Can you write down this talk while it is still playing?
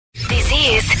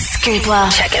is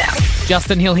Scoopla. Check it out.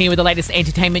 Justin Hill here with the latest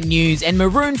entertainment news. And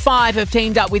Maroon 5 have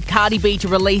teamed up with Cardi B to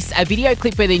release a video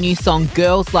clip for their new song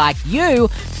Girls Like You,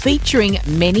 featuring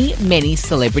many, many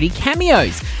celebrity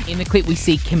cameos. In the clip we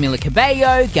see Camila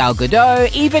Cabello, Gal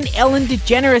Gadot, even Ellen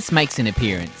DeGeneres makes an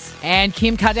appearance. And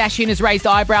Kim Kardashian has raised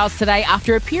eyebrows today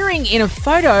after appearing in a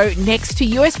photo next to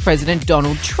US President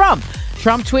Donald Trump.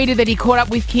 Trump tweeted that he caught up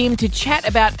with Kim to chat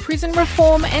about prison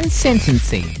reform and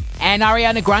sentencing. And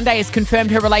Ariana Grande has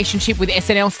confirmed her relationship with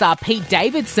SNL star Pete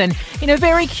Davidson in a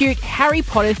very cute Harry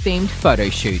Potter-themed photo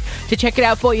shoot. To check it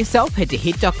out for yourself, head to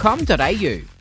hit.com.au.